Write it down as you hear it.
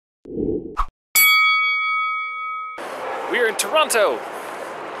We're in Toronto.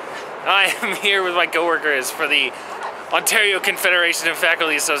 I am here with my coworkers for the Ontario Confederation of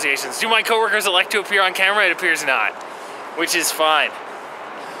Faculty Associations. Do my coworkers elect to appear on camera? It appears not, which is fine.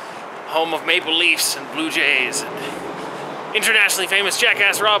 Home of Maple Leafs and Blue Jays and internationally famous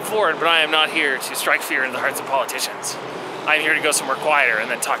jackass Rob Ford, but I am not here to strike fear in the hearts of politicians. I am here to go somewhere quieter and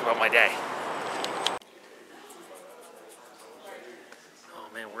then talk about my day.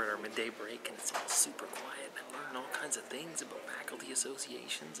 Oh man, we're at our midday break and it's all super quiet. I'm learning all kinds of things about faculty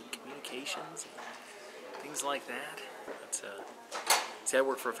associations and communications and things like that. See, I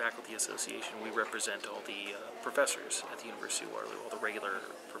work for a faculty association. We represent all the professors at the University of Waterloo, all the regular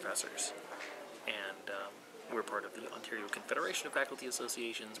professors. And we're part of the Ontario Confederation of Faculty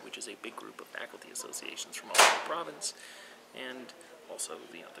Associations, which is a big group of faculty associations from all over the province. And also,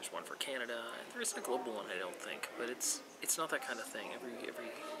 there's one for Canada, and there's a global one, I don't think, but it's not that kind of thing.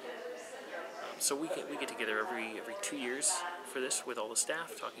 So we get together every 2 years for this with all the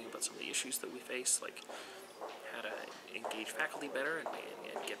staff, talking about some of the issues that we face, like how to engage faculty better and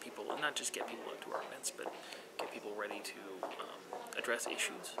get people, not just get people out to our events, but get people ready to address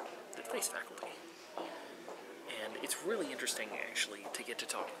issues that face faculty. And it's really interesting, actually, to get to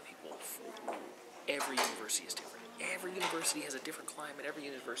talk to people. Every university is different. Every university has a different climate. Every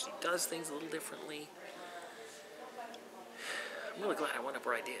university does things a little differently. I'm really glad I wound up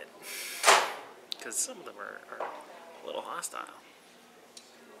where I did, because some of them are a little hostile.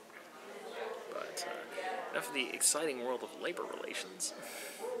 But enough of the exciting world of labor relations.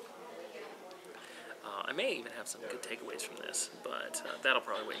 I may even have some good takeaways from this, but that'll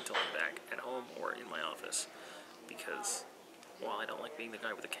probably wait until I'm back at home or in my office, because while I don't like being the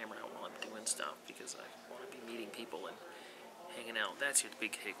guy with the camera out while I'm doing stuff, because I want to be meeting people and hanging out, that's your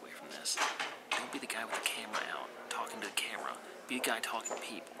big takeaway from this. Don't be the guy with the camera out, talking to the camera. Be the guy talking to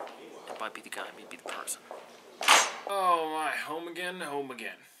people. And by be the guy, I mean be the person. Oh my, home again, home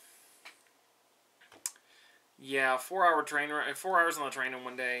again. Yeah, 4 hours on the train in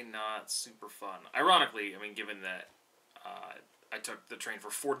one day, not super fun. Ironically, I mean, given that I took the train for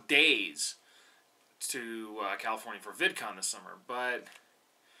 4 days to California for VidCon this summer, but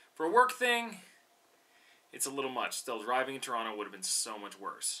for a work thing, it's a little much. Still, driving in Toronto would have been so much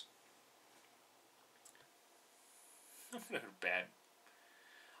worse. Bad.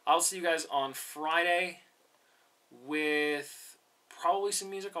 I'll see you guys on Friday with probably some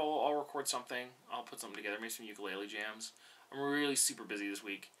music. I'll record something. I'll put something together, maybe some ukulele jams. I'm really super busy this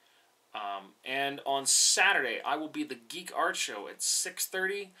week. And on Saturday, I will be at the Geek Art Show at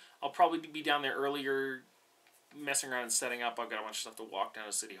 6:30. I'll probably be down there earlier, messing around and setting up. I've got a bunch of stuff to walk down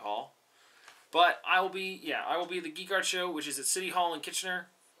to City Hall. But I will be at the Geek Art Show, which is at City Hall in Kitchener.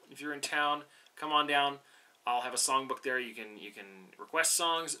 If you're in town, come on down. I'll have a songbook there. You can request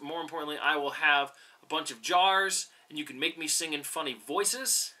songs. More importantly, I will have a bunch of jars, and you can make me sing in funny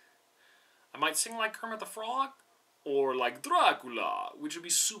voices. I might sing like Kermit the Frog, or like Dracula, which would be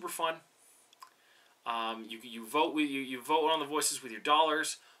super fun. You vote on the voices with your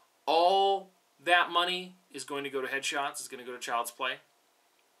dollars. All that money is going to go to headshots. It's going to go to Child's Play,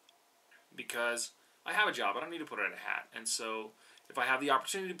 because I have a job. I don't need to put it in a hat, and so if I have the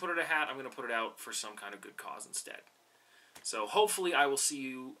opportunity to put it in a hat, I'm going to put it out for some kind of good cause instead. So hopefully I will see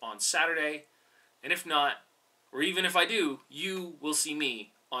you on Saturday, and if not, or even if I do, you will see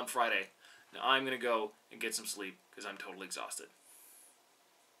me on Friday. Now I'm going to go and get some sleep, because I'm totally exhausted.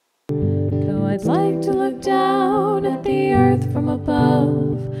 Though I'd like to look down at the earth from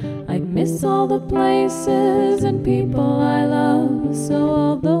above, I'd miss all the places and people I love. So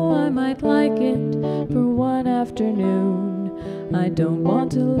although I might like it for one afternoon, I don't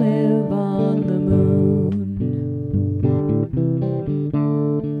want to live on the moon.